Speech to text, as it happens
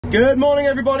Good morning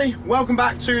everybody, welcome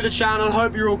back to the channel.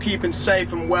 Hope you're all keeping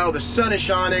safe and well. The sun is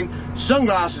shining,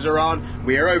 sunglasses are on.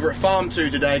 We are over at Farm 2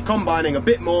 today, combining a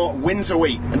bit more winter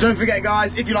wheat. And don't forget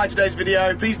guys, if you like today's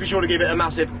video, please be sure to give it a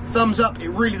massive thumbs up. It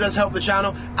really does help the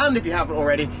channel. And if you haven't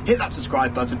already, hit that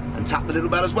subscribe button and tap the little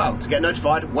bell as well to get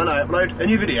notified when I upload a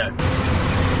new video.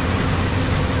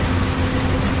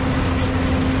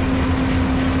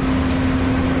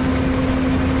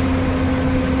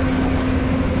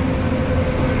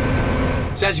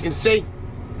 So as you can see,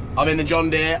 I'm in the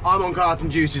John Deere. I'm on carton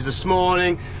juices this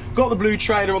morning. Got the blue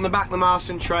trailer on the back, the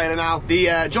Marston trailer now.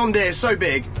 The John Deere is so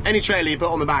big, any trailer you put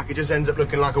on the back, it just ends up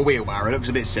looking like a wheelbarrow. It looks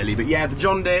a bit silly, but yeah, the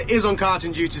John Deere is on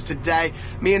carton duties today.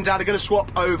 Me and Dad are gonna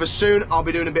swap over soon. I'll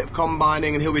be doing a bit of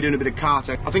combining and he'll be doing a bit of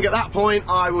carting. I think at that point,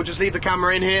 I will just leave the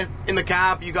camera in here, in the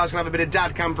cab. You guys can have a bit of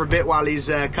Dad cam for a bit while he's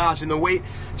carting the wheat.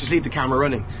 Just leave the camera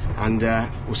running and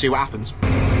we'll see what happens.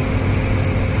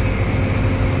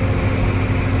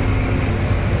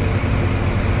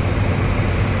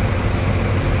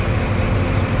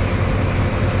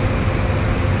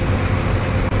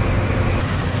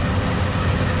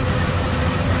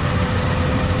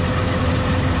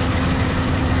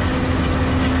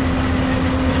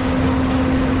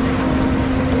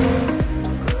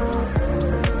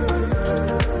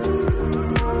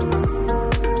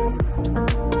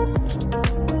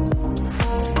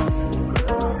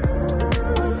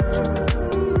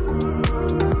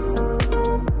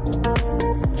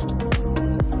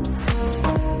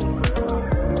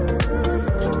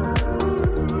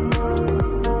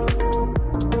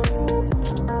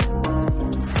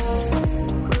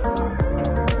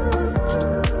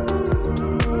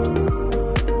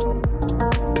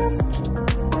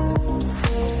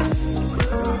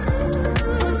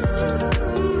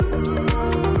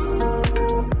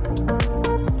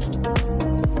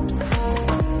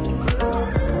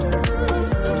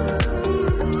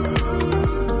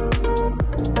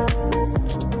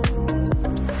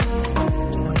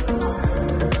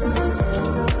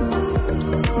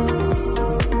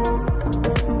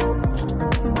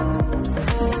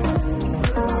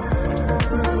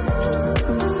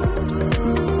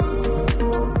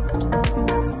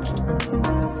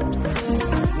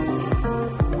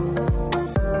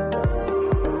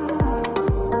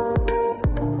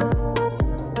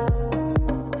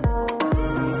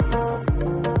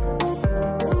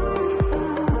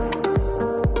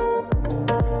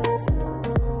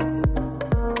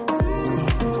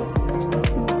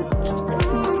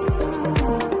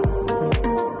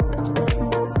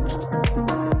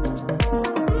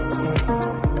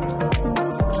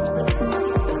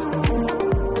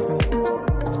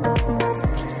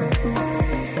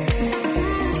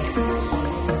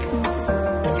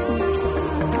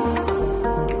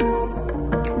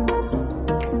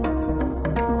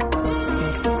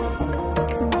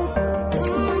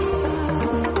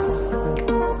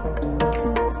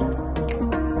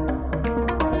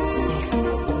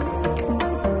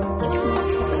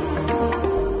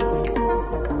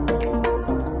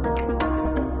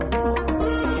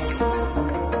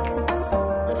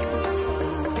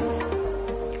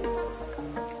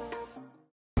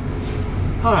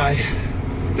 Hi,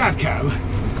 Dad cow.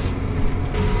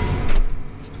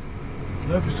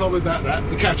 Nobody's told me about that.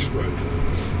 The catch is broken.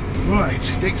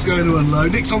 Right, Nick's going to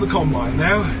unload. Nick's on the combine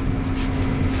now.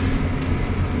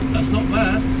 That's not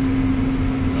bad.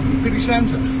 I'm pretty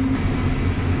centre.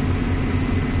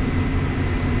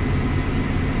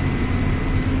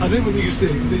 I don't think you can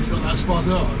see Nick's got that spot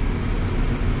on.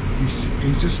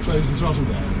 He's just closed the throttle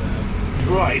down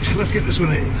now. Right, let's get this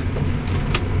one in.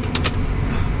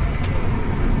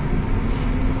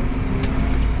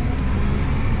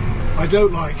 I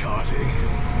don't like karting.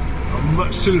 I'd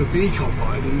much sooner be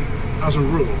combining as a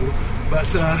rule, but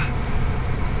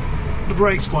the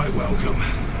brake's quite welcome.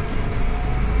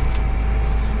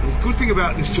 The good thing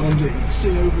about this John Deere, you can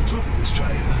see over the top of this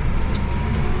trailer.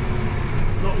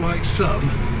 Not like some.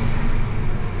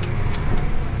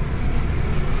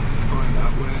 Find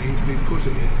out where he's been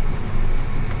putting it.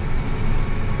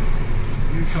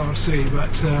 You can't see,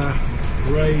 but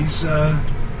Ray's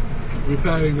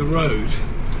repairing the road.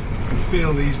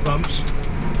 Feel these bumps.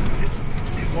 It's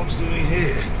what's doing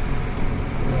here.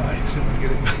 Right, so we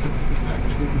get it back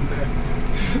to there.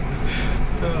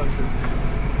 Oh,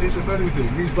 it's a funny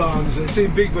thing. These barns, they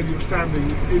seem big when you're standing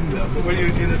in them, but when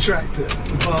you're in a tractor,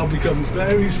 the barn becomes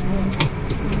very small.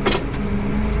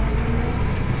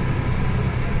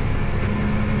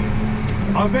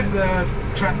 I bet there are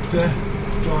tractor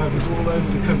drivers all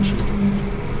over the country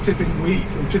tipping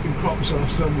wheat or tipping crops off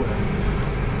somewhere,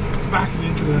 backing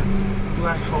into the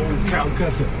black hole cow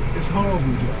cutter. It's a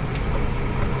horrible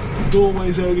job. The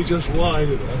doorway's only just wide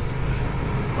enough.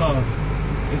 Oh,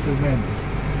 it's immense.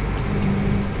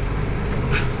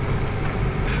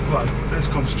 Right, let's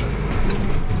concentrate.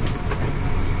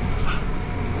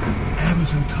 Ever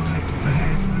so tight for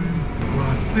headroom. Well,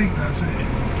 I think that's it.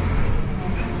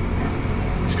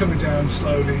 It's coming down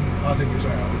slowly. I think it's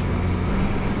out.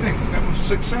 I think that was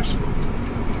successful.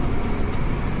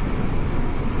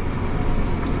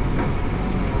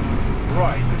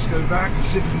 Right, let's go back and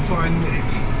see if we can find Nick.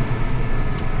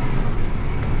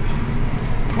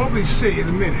 Probably see in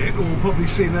a minute, or probably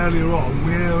seen earlier on,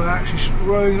 we're actually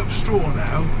rowing up straw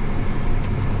now.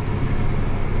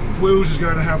 Wills is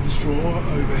going to have the straw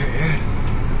over here.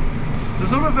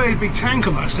 There's not a very big tank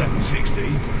on that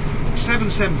 760.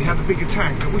 770 had a bigger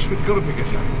tank. I wish we'd got a bigger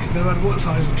tank. No matter what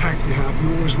size of tank you have,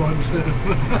 you always want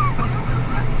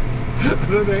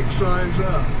the next size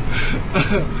up.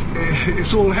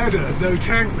 It's all header, no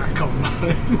tank, that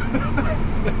combine.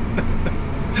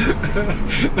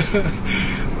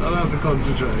 I'll have to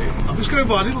concentrate. I'm just going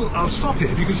by a little, I'll stop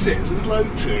here if you can see it. It's a little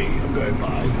oak tree I'm going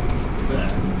by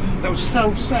there. That was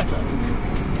self-set oak.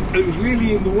 And it was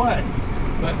really in the way.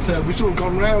 But we've sort of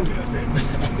gone round it a bit.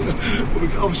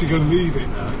 We're obviously going to leave it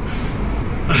now.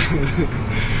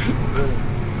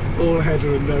 All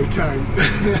header and no tank.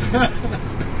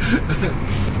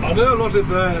 I know a lot of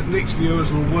Nick's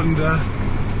viewers will wonder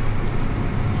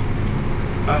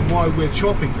why we're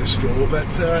chopping this straw, but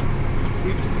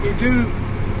we do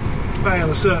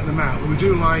bale a certain amount. We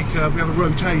do like, we have a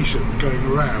rotation going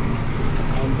around,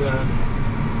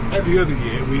 and every other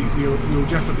year we'll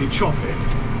definitely chop it.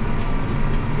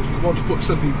 We want to put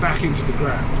something back into the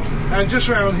ground. And just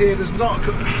around here there's not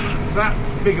that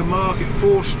big a market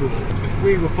for straw. If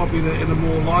we were probably in a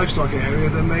more livestock area,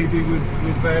 then maybe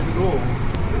we'd bale it all.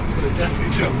 It's going to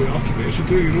definitely tell me after this I'm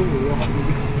doing it all wrong.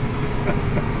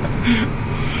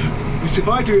 Because if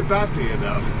I do it badly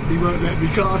enough, he won't let me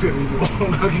cart anymore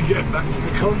and I can get back to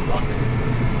the combine.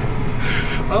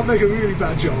 I'll make a really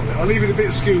bad job of it. I'll leave it a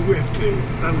bit skew whiff too.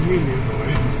 That'll really annoy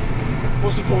it.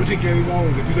 What's the point in getting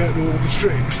old if you don't know all the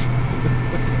tricks?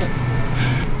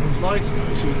 It's light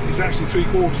now, so it's actually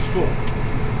 3/4 full.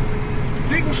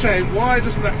 People say, why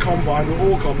doesn't that combine or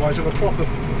all combines have a proper,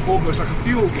 almost like a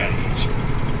fuel gauge?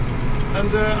 And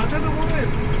I don't know why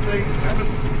they haven't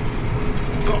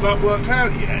got that worked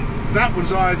out yet. That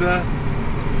one's either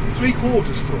 3/4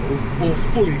 full or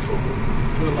fully full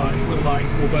when the light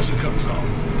or buzzer comes on.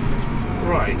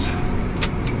 Right.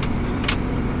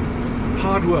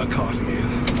 Hard work carting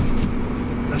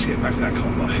in. Let's get back to that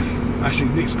combine. Actually,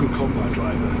 Nick's a good combine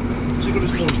driver. Has he got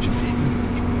his launch chip?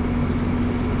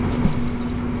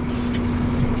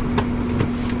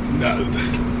 No.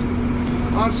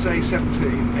 I'd say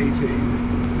 17, 18.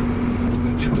 I'm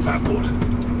going to check the backboard.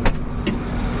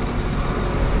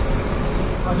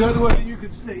 I don't know whether you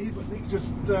can see, but Nick's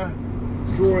just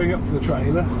drawing up to the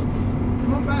trailer.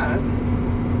 Not bad.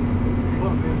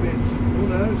 Might be a bit, oh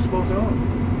no, spot on.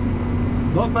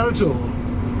 Not bad at all.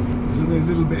 There's only a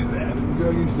little bit there that we're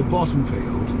going into the bottom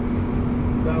field.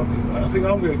 That'll be fun. I think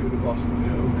I'm going to do the bottom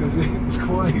field because it's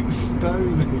quite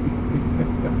stony.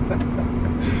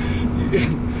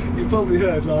 You probably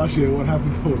heard last year what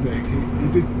happened for Nick. He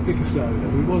did pick a stone,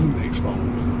 and it wasn't Nick's fault.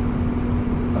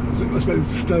 I suppose it was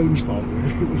Stone's fault,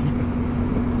 really, wasn't it?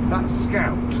 That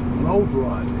Scout, an old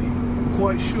variety,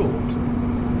 quite short.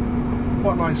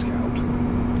 Quite nice Scout.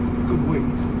 Good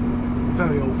wheat.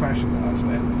 Very old-fashioned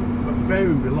aspect, but very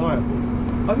reliable.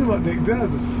 I think what Nick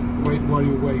does is wait while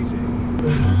you're waiting.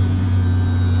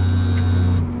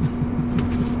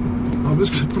 I'm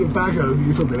just going to put a bag over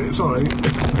you for a minute, sorry.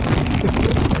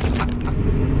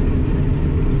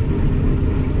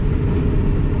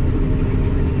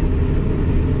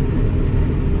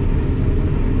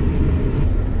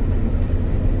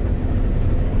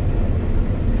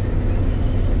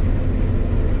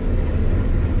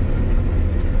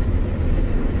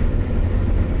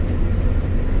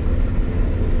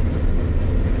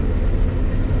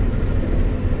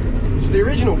 The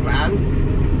original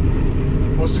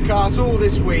plan was to cart all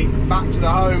this wheat back to the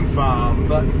home farm,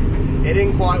 but it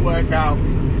didn't quite work out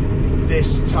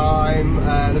this time.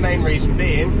 The main reason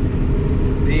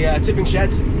being the tipping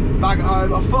sheds back at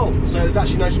home are full, so there's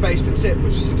actually no space to tip.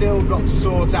 We've still got to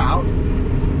sort out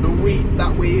the wheat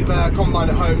that we've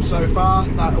combined at home so far.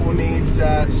 That all needs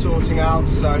sorting out,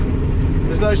 so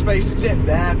there's no space to tip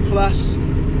there. Plus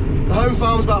the home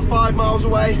farm's about 5 miles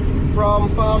away from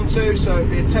farm 2, so it'd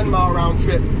be a 10-mile round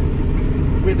trip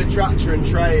with the tractor and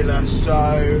trailer,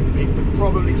 so it would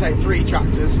probably take 3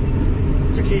 tractors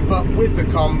to keep up with the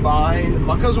combine.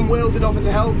 My cousin Will did offer to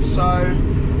help, so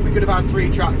We could have had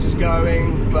 3 tractors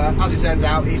going, but as it turns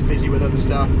out, he's busy with other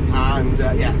stuff, and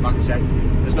yeah, like I said,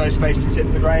 there's no space to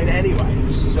tip the grain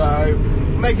anyway. So,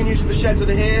 making use of the sheds that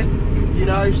are here, you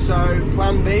know, so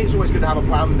plan B, it's always good to have a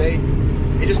plan B.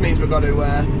 It just means we've got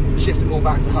to shift it all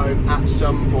back to home at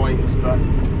some point, but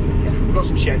yeah, we've got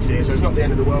some sheds here, so it's not the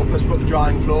end of the world. Plus we've got the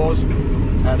drying floors,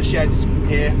 the sheds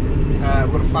here, we've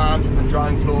got a fan and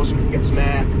drying floors, so we can get some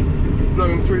air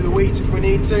blowing through the wheat if we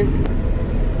need to.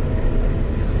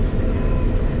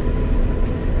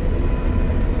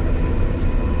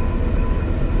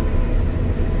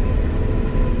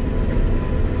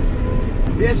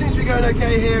 Yeah, it seems to be going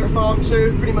okay here at Farm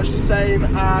 2, pretty much the same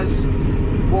as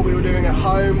what we were doing at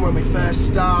home when we first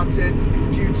started. The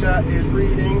computer is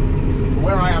reading,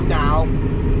 where I am now,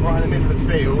 right in the middle of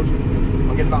the field,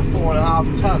 I'm getting about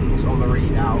 4.5 tonnes on the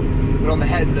readout, but on the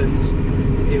headlands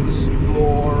it was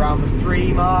more around the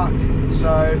 3 mark. So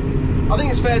I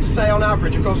think it's fair to say on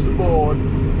average across the board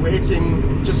we're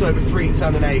hitting just over 3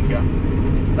 tonne an acre.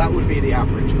 That would be the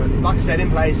average, but like I said, in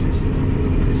places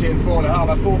it's hitting 4.5. I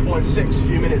had 4.6 a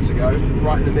few minutes ago,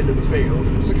 right in the middle of the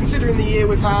field. So considering the year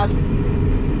we've had,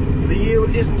 the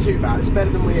yield isn't too bad. It's better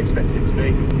than we expected it to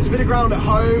be. There's a bit of ground at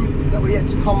home that we're yet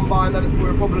to combine that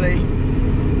we're probably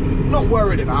not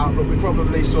worried about, but we're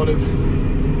probably sort of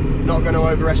not going to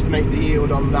overestimate the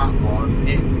yield on that one.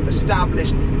 It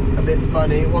established a bit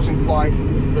funny. It wasn't quite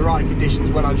the right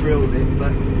conditions when I drilled it,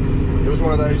 but it was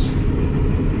one of those,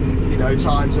 you know,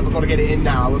 times if I've got to get it in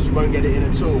now, else we won't get it in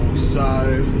at all.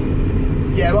 So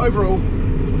yeah, but overall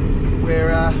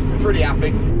we're pretty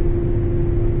happy.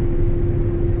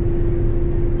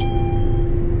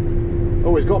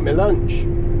 Oh, he's got me lunch.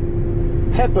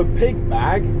 Peppa Pig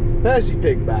bag, Percy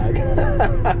Pig bag.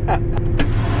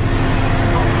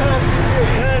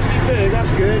 Percy Pig,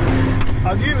 that's good.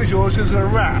 I've used yours as a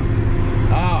wrap.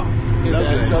 Ah,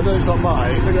 lovely. So I know it's not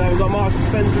mine. We've got Marks and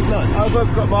Spencer's lunch. I've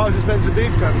got Marks and Spencer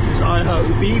beef sandwiches, I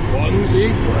hope. Beef ones.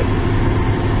 Beef ones.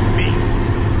 Beef.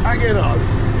 Hang it on.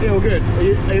 Feel good. Are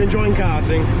you enjoying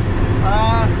karting?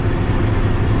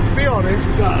 To be honest,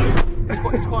 no.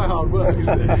 It's quite hard work,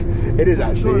 isn't it? It is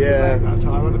actually, yeah. That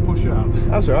time I had to push up.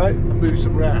 That's alright. Move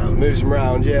some round. Move some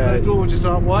round, yeah. Those doors just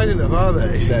aren't wide enough, are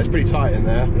they? Yeah, it's pretty tight in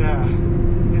there. Yeah.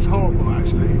 It's horrible,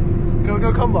 actually.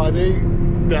 Go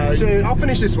combine, no. So I'll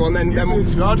finish this one, then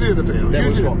we'll... I'll do the field. Then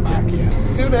we'll swap back, yeah.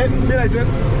 See you in a bit. See you later.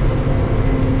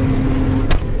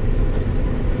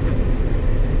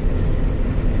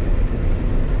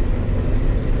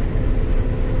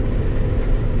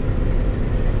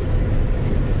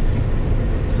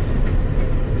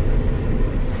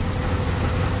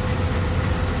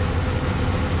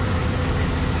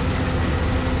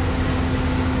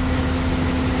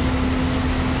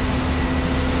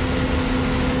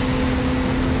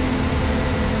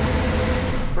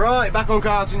 Right, back on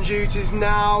carting duties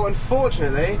now.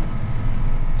 Unfortunately,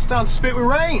 it's starting to spit with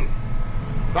rain.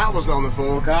 That wasn't on the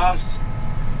forecast.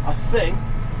 I think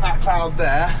that cloud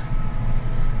there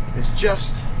is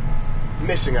just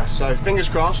missing us. So fingers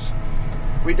crossed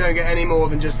we don't get any more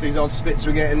than just these odd spits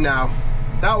we're getting now.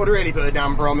 That would really put a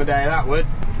damper on the day, that would.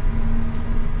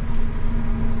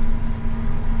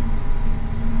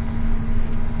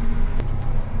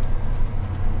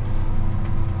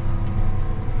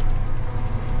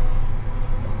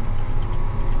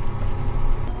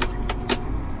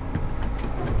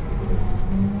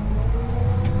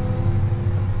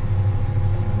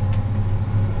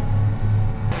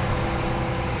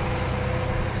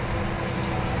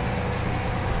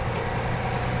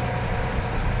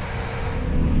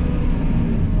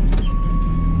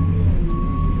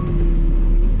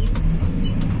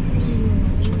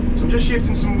 Just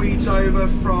shifting some wheat over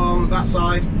from that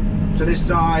side to this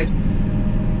side.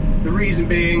 The reason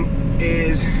being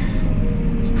is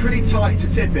it's pretty tight to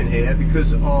tip in here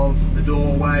because of the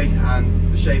doorway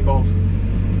and the shape of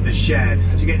the shed.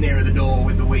 As you get nearer the door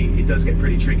with the wheat, it does get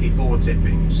pretty tricky for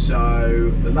tipping.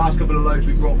 So the last couple of loads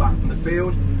we brought back from the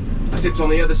field, I tipped on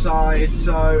the other side.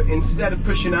 So instead of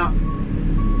pushing up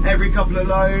every couple of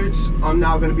loads, I'm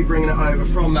now going to be bringing it over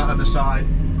from that other side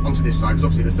onto this side, because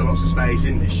obviously there's still lots of space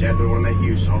in this shed that I want to make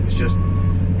use of. It's just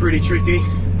pretty tricky,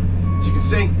 as you can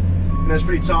see, and it's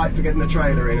pretty tight for getting the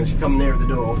trailer in. As you come nearer the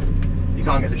door, you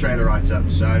can't get the trailer right up.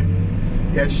 So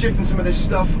yeah, just shifting some of this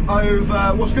stuff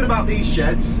over. What's good about these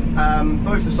sheds,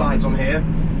 both the sides on here,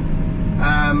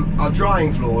 are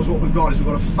drying floors. What we've got is we've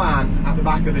got a fan at the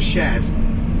back of the shed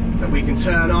that we can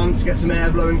turn on to get some air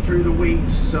blowing through the wheat.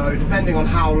 So depending on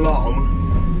how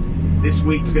long this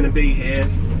wheat's going to be here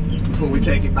before we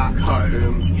take it back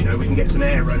home, you know, we can get some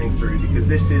air running through, because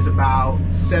this is about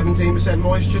 17%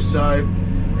 moisture, so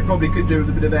it probably could do with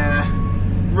a bit of air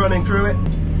running through it.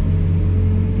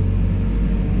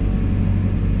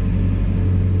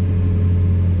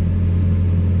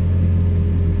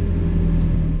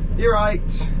 You're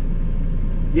right.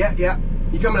 Yeah, yeah.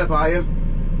 You coming up, are you?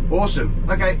 Awesome.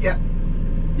 Okay, yeah.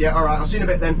 Yeah, alright, I'll see you in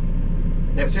a bit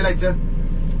then. Yeah, see you later.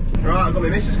 Alright, I've got my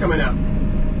missus coming up.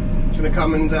 She's going to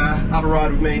come and have a ride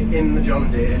with me in the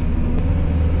John Deere.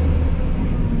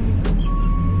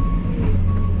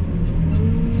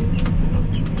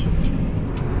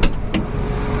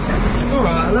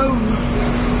 Alright, hello.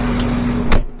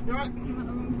 You alright? You come at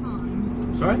the wrong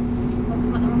time. Sorry? You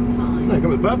come at the wrong time. No, you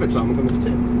come at the perfect time. I'm coming to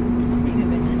tip. I think a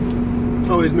bit then.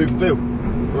 Oh, it's moving field.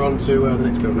 We're on to the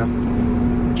next field now.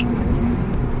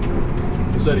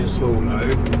 It's only a small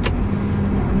load.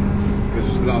 Because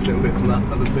it's the last little bit from that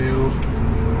other field.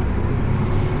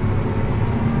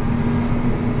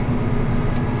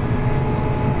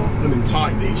 Blooming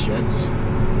tight, these sheds.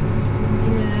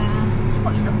 Yeah. It's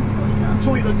quite a little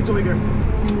toy though. Toy go.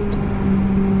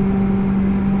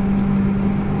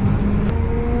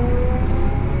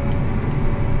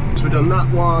 So we've done that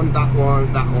one,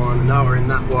 and now we're in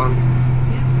that one.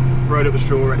 Yeah. Rode up the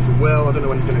straw ready for Will. I don't know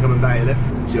when he's going to come and bale it.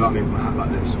 See what I mean with my hat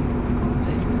like this?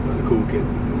 Like the cool kid.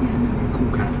 Yeah.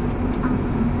 Cool cat.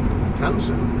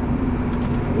 Handsome.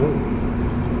 Oh.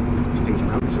 She thinks I'm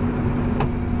handsome.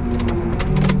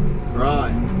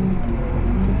 Right.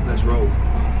 Let's roll.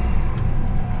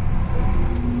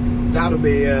 Dad'll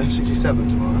be 67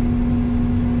 tomorrow.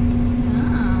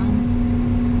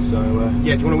 So,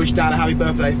 yeah, if you want to wish Dad a happy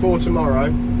birthday for tomorrow,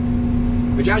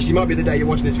 which actually might be the day you're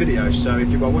watching this video, so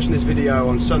if you are watching this video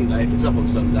on Sunday, if it's up on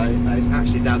Sunday, it's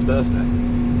actually Dad's birthday.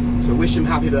 So wish him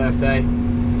happy birthday.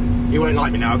 He won't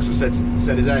like me now because I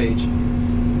said his age.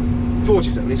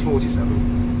 47, he's 47.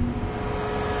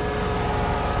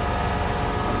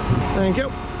 Thank you.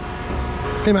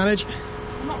 Can you manage?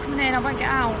 I'm not coming in, I won't get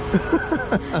out.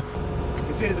 You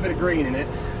can see there's a bit of green in it.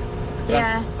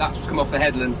 Yeah. That's what's come off the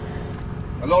headland.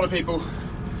 A lot of people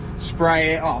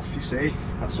spray it off, you see.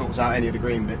 That sorts out any of the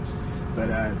green bits. But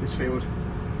this field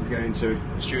is going into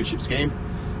a stewardship scheme,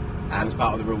 and as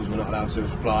part of the rules we're not allowed to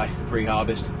apply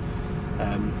pre-harvest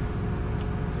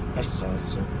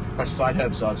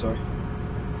herbicide, sorry.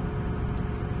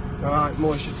 Alright,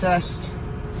 moisture test.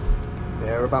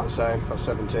 Yeah, we're about the same, about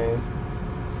 17.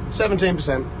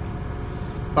 17%.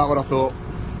 About what I thought.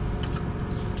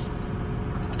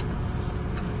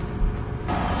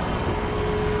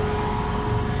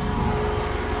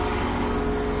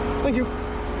 Thank you.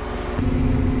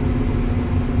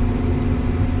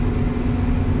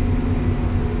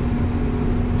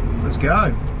 Let's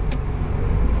go.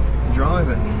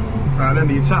 Driving. Right,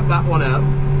 remember you tap that one out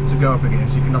to go up again,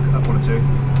 so you can knock it up 1 or 2.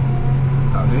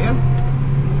 That'll do you.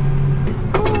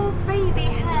 Oh, baby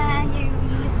hair, you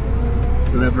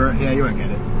little... Deliver it. Yeah, you won't get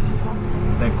it.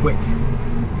 They're quick.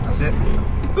 That's it.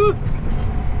 Ooh.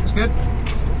 That's good.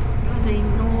 Bloody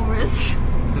Nora's.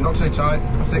 So not too tight.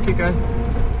 That's it. Keep going.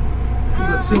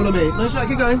 See what I mean? No, sorry,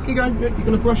 keep going, keep going. You're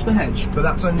going to brush the hedge, but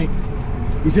that's only...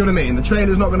 You see what I mean? The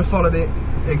trailer's not going to follow the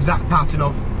exact pattern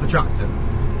of the tractor.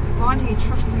 Why do you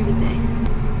trust me with this?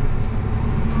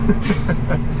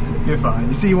 You're fine.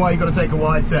 You see why you've got to take a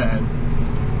wide turn?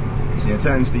 So yeah,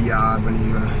 turn to the yard when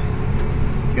you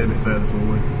get a bit further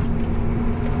forward.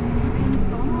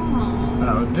 Stop.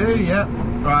 That'll do, yeah.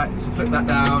 Right, so flip that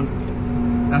down.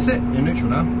 That's it, you're neutral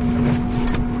now.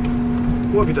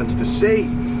 What have you done to the seat?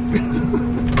 I've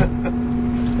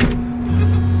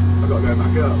got to go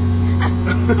back up.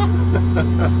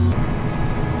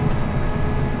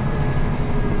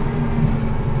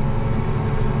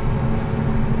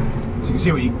 So you can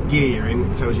see what your gear you're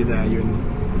in. It tells you there you're in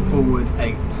forward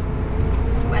 8.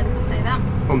 Where does it say that?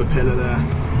 On the pillar there.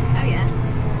 Oh yes.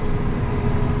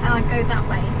 And I go that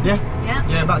way. Yeah? Yeah.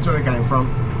 Yeah, back to where it came from.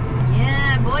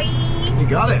 Yeah, boy. You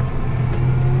got it.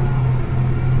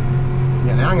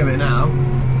 Get the hang of it now.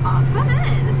 Oh, fun it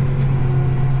is.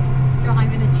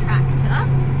 Driving a tractor.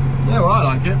 Yeah, well, I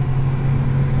like it.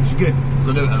 Which is good, because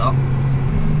I do it a lot.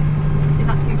 Is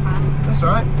that too fast? That's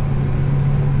alright.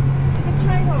 Is the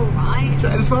trailer alright?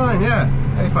 It's fine, yeah.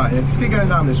 It's fine. Yeah, just keep going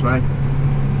down this way.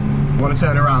 You want to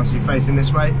turn around so you're facing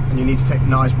this way, and you need to take a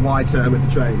nice wide turn with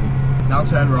the trailer. Now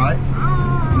turn right.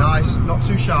 Nice, not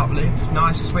too sharply, just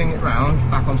nice, swing it round,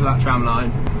 back onto that tram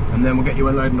line, and then we'll get you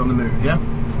unloaded on the move, yeah?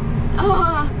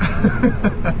 Oh.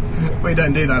 We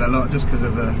don't do that a lot just because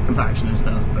of compaction and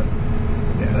stuff, but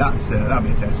yeah, that'll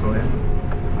be a test for you.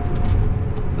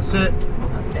 That's it.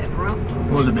 That's a bit abrupt.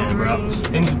 It was a bit abrupt.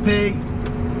 Into P.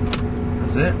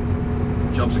 That's it.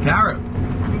 Job's a carrot.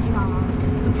 Manage your arms.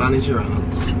 And fanny's your arm.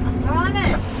 That's alright,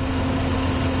 isn't it?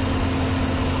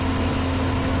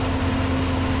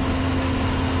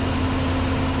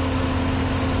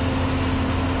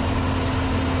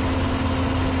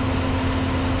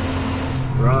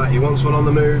 Right, he wants one on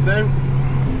the move then.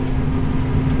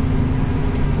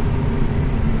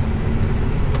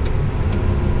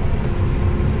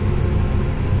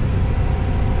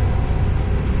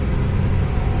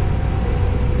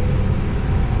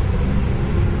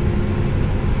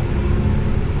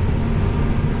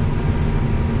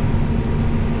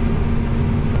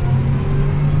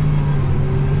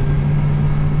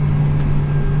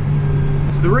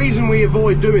 So the reason we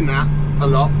avoid doing that a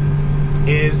lot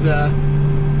is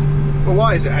well,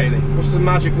 why is it, Hayley? What's the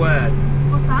magic word?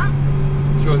 What's that?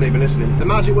 She wasn't even listening. The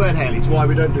magic word, Hayley, to why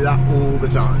we don't do that all the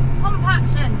time.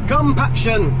 Compaction.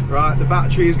 Compaction! Right, the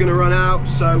battery is going to run out,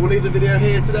 so we'll leave the video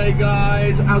here today,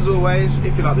 guys. As always,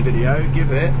 if you like the video,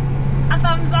 give it A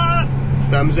thumbs up.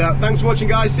 thumbs up. Thanks for watching,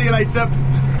 guys. See you later.